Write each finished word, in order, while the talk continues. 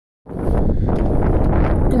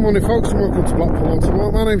Good morning folks, and welcome to Blackpool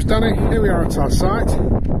Autoamrt. My name's Danny. Here we are at our site.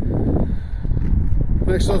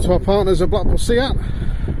 Next door to our partners at Blackpool Seat,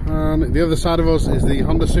 and the other side of us is the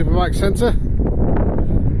Honda Superbike Centre,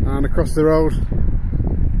 and across the road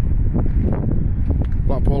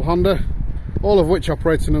Blackpool Honda, all of which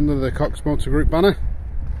operating under the Cox Motor Group banner.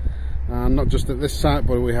 And not just at this site,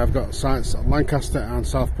 but we have got sites at Lancaster and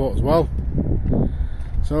Southport as well.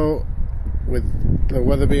 So with the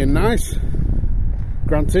weather being nice,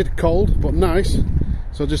 granted cold but nice,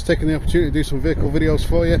 so just taking the opportunity to do some vehicle videos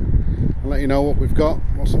for you and let you know what we've got,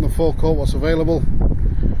 what's on the forecourt, what's available.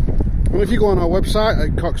 And if you go on our website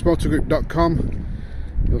at coxmotorgroup.com,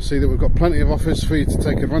 you'll see that we've got plenty of offers for you to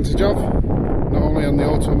take advantage of, not only on the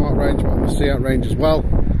Autoamrt range but on the Seat range as well.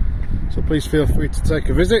 So please feel free to take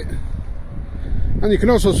a visit, and you can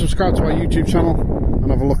also subscribe to our YouTube channel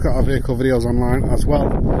and have a look at our vehicle videos online as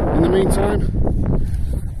well. In the meantime,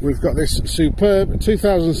 we've got this superb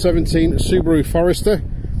 2017 Subaru Forester.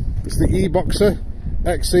 It's the E-Boxer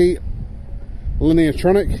XE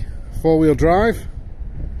Lineartronic 4-wheel drive.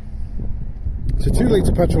 It's a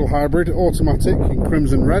 2-litre petrol hybrid, automatic in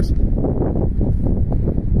crimson red.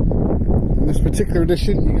 In this particular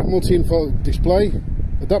edition, you get multi-info display,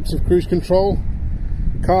 adaptive cruise control,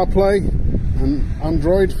 CarPlay and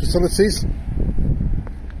Android facilities,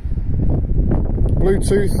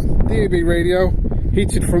 Bluetooth, DAB radio,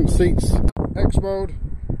 heated front seats, X mode,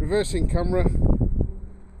 reversing camera,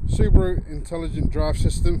 Subaru intelligent drive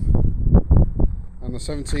system, and the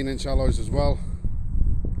 17-inch alloys as well.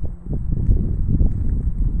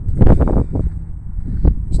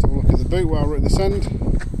 Just have a look at the boot while we're at this end.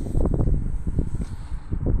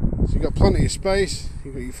 So you've got plenty of space,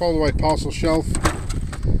 you've got your fold-away parcel shelf,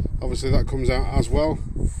 obviously that comes out as well,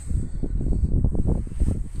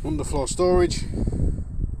 underfloor storage.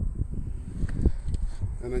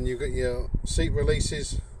 And then you've got your seat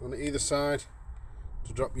releases on either side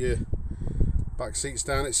to drop your back seats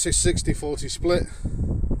down. It's 60-40 split,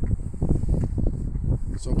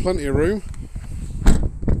 so plenty of room.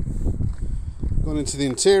 Going into the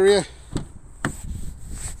interior,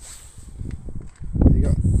 you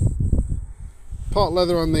got part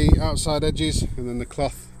leather on the outside edges, and then the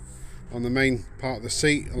cloth on the main part of the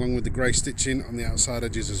seat, along with the grey stitching on the outside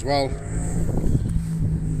edges as well.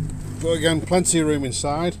 But again, plenty of room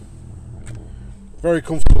inside, very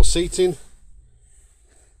comfortable seating,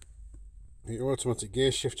 your automatic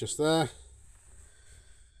gear shift just there,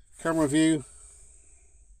 camera view,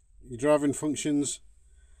 your driving functions,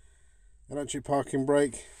 electric parking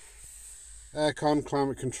brake, aircon,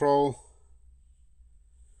 climate control,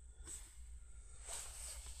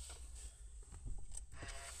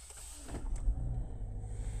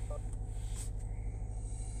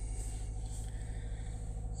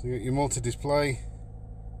 so you got your multi-display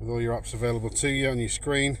with all your apps available to you on your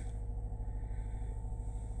screen.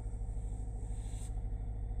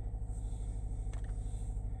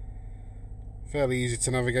 Fairly easy to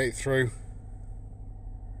navigate through.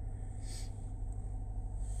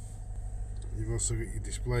 You've also got your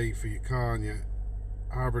display for your car and your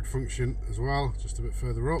hybrid function as well, just a bit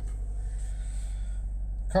further up.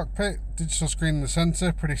 Cockpit, digital screen in the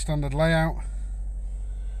centre, pretty standard layout.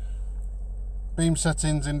 Beam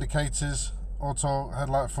settings, indicators, auto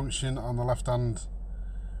headlight function on the left hand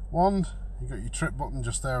wand. You've got your trip button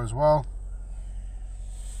just there as well.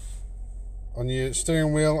 On your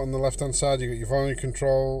steering wheel on the left hand side, you've got your volume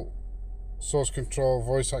control, source control,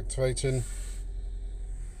 voice activating.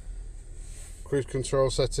 Cruise control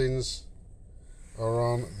settings are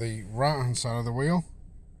on the right hand side of the wheel,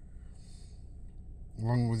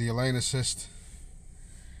 along with your lane assist.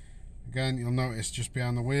 Again, you'll notice just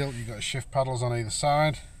behind the wheel you've got shift paddles on either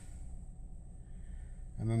side,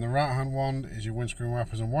 and then the right hand wand is your windscreen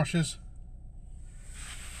wipers and washers.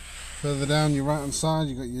 Further down your right hand side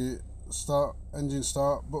you've got your engine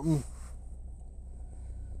start button,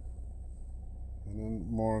 and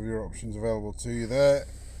then more of your options available to you there.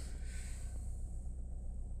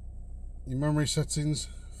 Your memory settings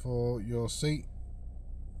for your seat,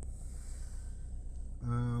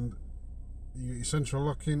 and you got your central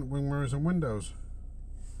locking, wing mirrors and windows,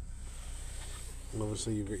 and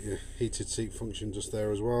obviously you've got your heated seat function just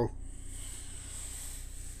there as well.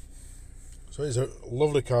 So it's a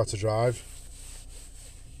lovely car to drive,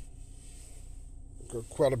 got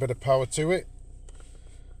quite a bit of power to it,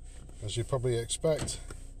 as you'd probably expect.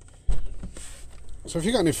 So if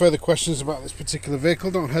you've got any further questions about this particular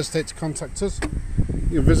vehicle, don't hesitate to contact us.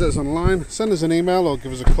 You can visit us online, send us an email or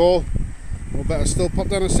give us a call, or better still pop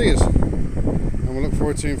down and see us. And we look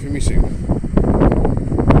forward to hearing from you soon.